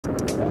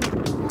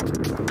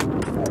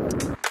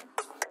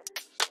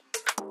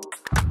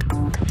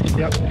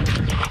Yep.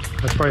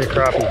 That's probably a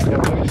crappie.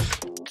 Yep.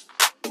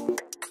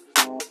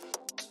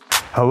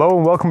 Hello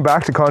and welcome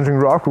back to Conjuring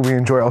Rock, where we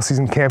enjoy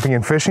all-season camping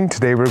and fishing.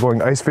 Today we're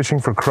going ice fishing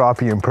for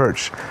crappie and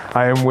perch.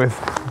 I am with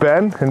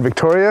Ben and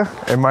Victoria,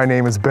 and my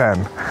name is Ben.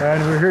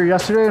 And we were here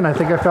yesterday, and I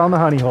think I found the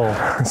honey hole.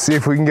 Let's see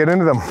if we can get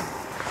into them.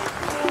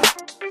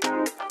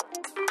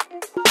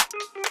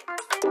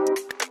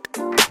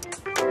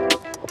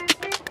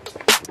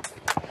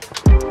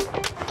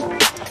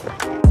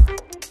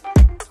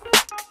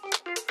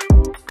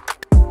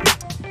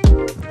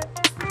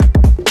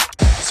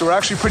 So we're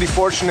actually pretty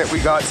fortunate we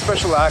got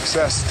special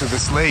access to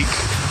this lake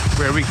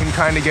where we can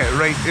kind of get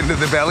right into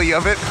the belly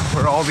of it,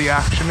 where all the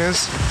action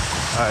is.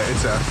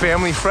 It's a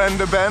family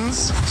friend of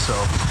Ben's, so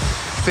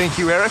thank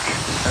you, Eric.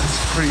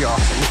 That's pretty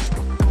awesome.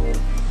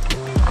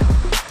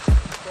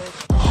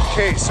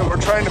 Okay, so we're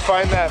trying to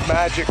find that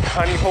magic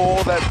honey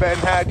hole that Ben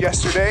had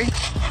yesterday.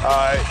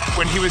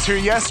 When he was here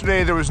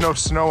yesterday, there was no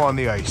snow on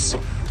the ice.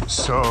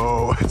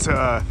 So it's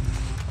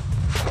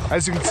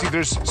as you can see,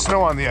 there's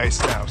snow on the ice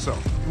now, so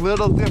a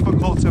little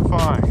difficult to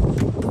find.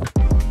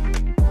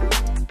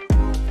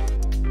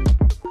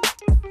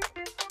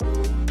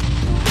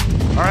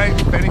 All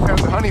right, Benny found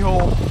the honey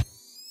hole.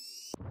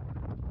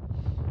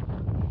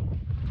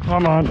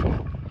 Come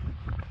on.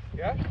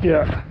 Yeah?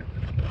 Yeah.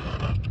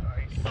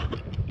 Nice.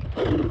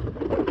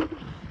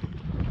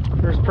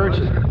 First perch.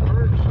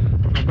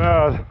 Not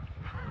bad.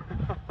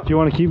 Do you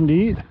want to keep them to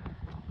eat?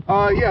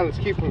 Yeah, let's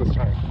keep them this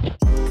time.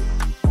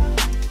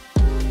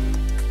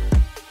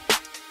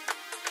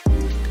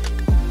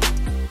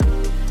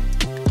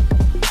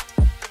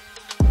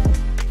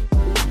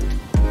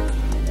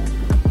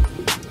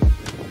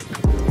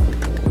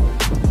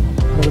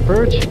 Another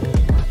perch?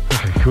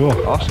 Okay, cool.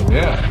 Awesome,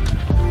 yeah.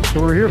 That's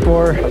what we're here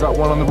for. I got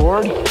one on the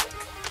board.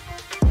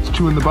 It's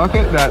 2 in the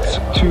bucket. That's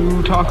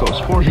 2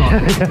 tacos, 4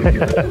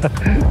 tacos.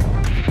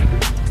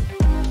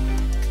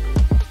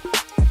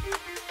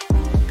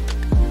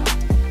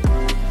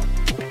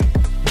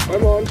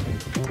 I'm on.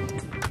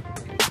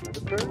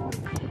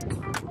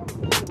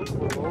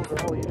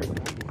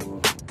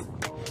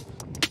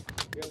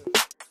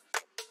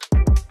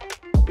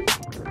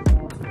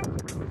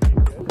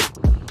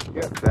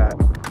 Get that.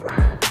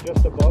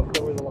 Just above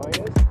where the line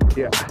is?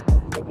 Yeah.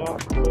 But not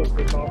close to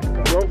the top.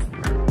 Nope.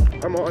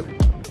 I'm on.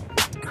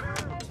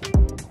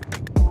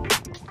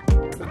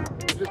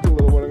 Just a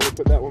little one. I'm gonna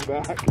put that one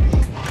back.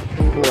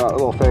 Look at that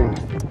little thing.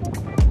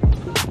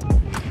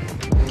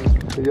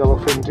 The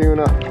yellowfin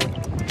tuna.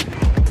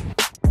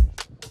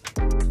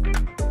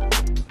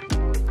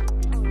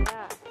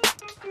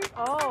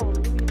 Oh,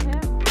 you mean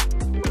him?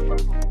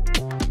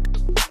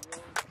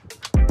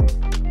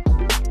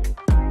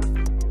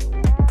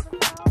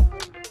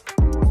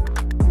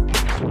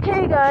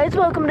 Hey guys,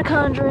 welcome to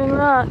Conjuring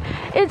Rock.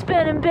 It's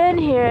Ben and Ben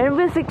here, and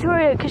with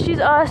Victoria, because she's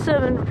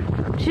awesome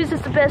and she's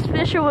just the best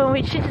fisher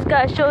when she just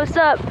gotta show us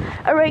up.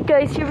 Alright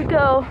guys, here we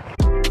go.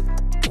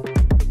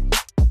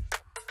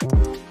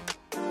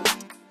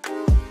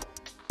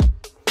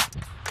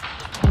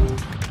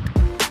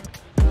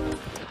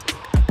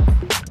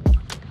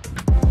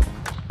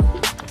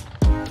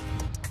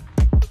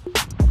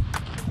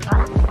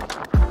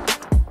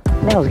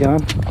 Nail's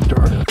gone.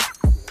 Darn.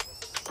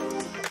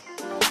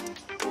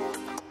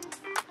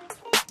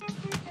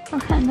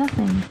 Okay,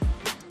 nothing.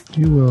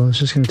 You will. It's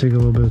just going to take a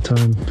little bit of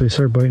time. They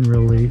start biting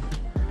real late.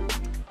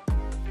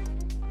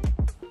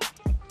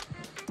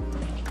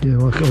 Yeah,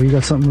 look. Oh, you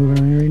got something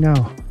moving on you right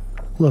now.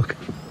 Look.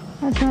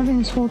 That's not been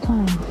this whole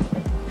time.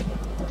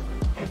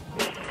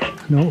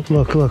 No,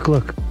 look, look,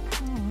 look.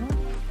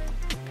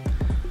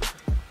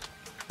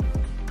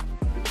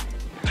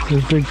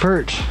 There's big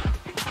perch.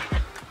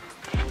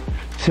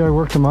 See how I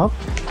worked them up?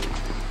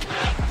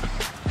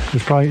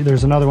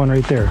 There's another one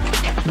right there.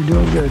 You're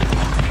doing good.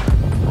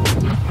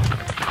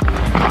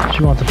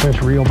 She wants to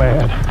fish real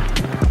bad.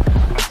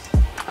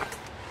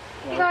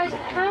 You guys,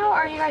 how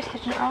are you guys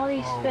catching all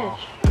these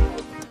fish?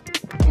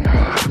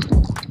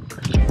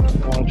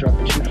 I want to drop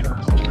the chew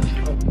fast.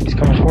 He's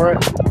coming for it.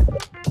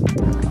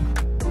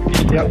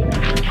 Yep.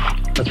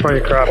 That's probably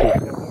a crappie.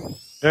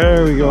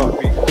 There we go.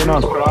 Getting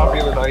on. Crappie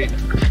of the night.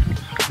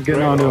 I'm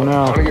getting onto him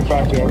now. I'm gonna get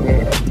back to him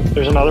there.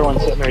 There's another one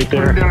sitting right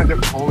there. Put her down a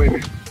different hole,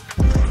 maybe.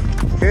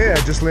 Okay, I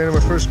just landed my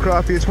first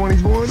crappie of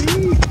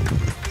 2020.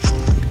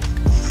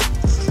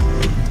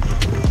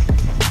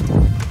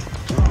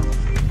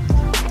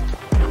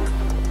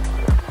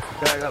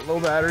 Yeah, I got low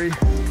battery.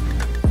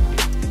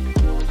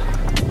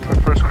 My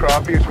first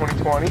crappie of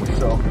 2020,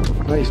 so.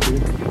 Nice,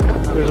 dude.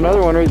 There's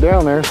another one right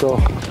down there,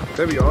 so.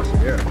 That'd be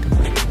awesome, yeah.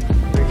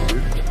 Thanks,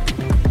 dude.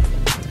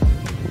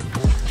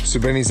 So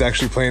Benny's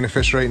actually playing a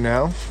fish right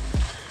now.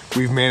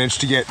 We've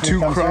managed to get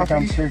 2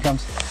 crappie. Here he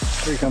comes.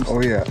 Here he comes.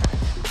 Oh yeah.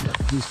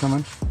 He's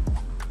coming.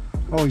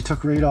 Oh, he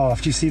took right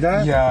off. Do you see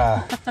that?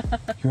 Yeah.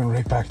 He went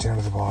right back down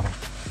to the bottom.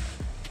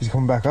 Is he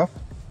coming back up?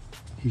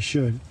 He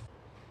should.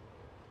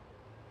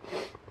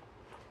 Here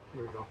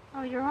we go.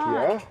 Oh, you're on.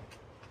 Yeah.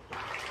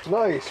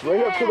 Nice.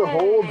 Right up to the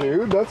hole,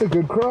 dude. That's a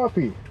good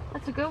crappie.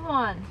 That's a good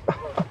one.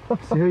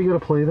 See how you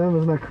gotta play them?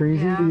 Isn't that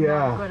crazy? Yeah, I'm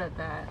not good at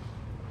that.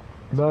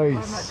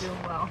 Nice. doing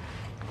well.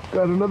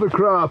 Got another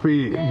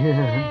crappie.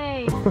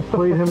 Yay!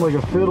 Played him like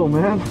a fiddle,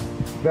 man.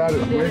 That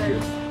is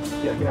wicked.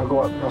 Yeah, go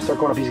up. I'll start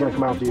going up. He's gonna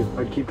come after you.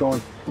 I'd keep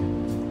going.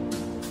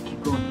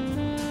 Keep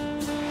going.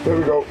 There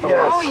we go.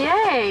 Yes. Oh,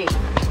 yay!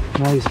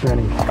 Nice,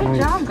 Benny. Good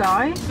job,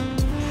 guys.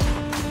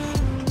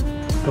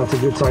 That's a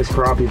good sized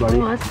crappie, buddy.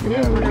 Oh, that's big.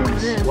 Whatever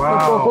it is.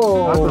 Wow.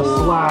 Oh. That's a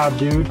slab,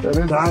 dude. That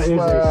is That a is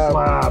a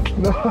slab. slab.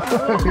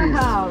 Nice.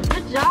 Wow,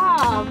 good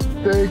job.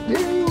 Thank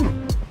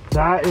you.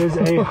 That is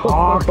a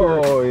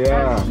hawker. Oh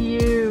yeah. That's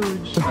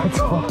huge. That's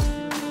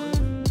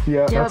awesome. Yeah.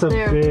 Yeah. That's a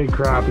there. big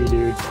crappie,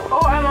 dude.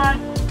 Oh, I'm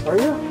on. Are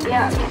you?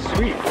 Yeah.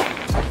 Sweet.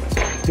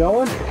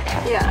 Going?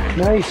 Yeah.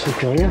 Nice, I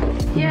tell you.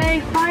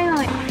 Yay,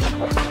 finally.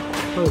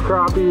 Oh,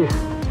 crappie.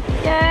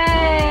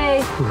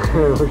 Yay!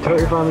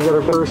 Victoria finally got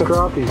her first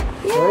crappie.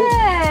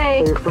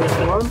 Right? Yay! Your first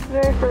one?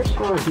 Very first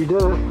Oh, one. you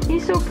did it.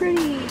 He's so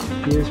pretty.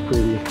 He is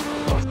pretty.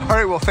 All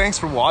right, well, thanks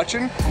for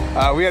watching.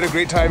 We had a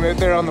great time out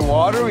there on the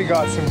water. We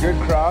got some good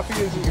crappie,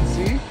 as you can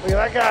see. Look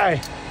at that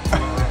guy.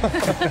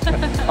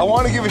 I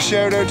want to give a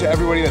shout out to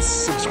everybody that's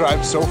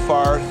subscribed so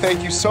far.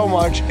 Thank you so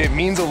much. It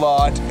means a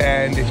lot.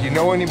 And if you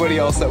know anybody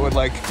else that would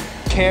like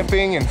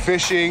camping and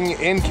fishing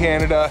in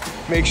Canada,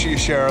 make sure you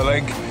share our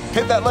link.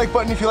 Hit that like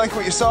button if you like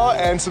what you saw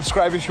and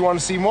subscribe if you want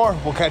to see more.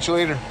 We'll catch you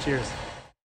later. Cheers.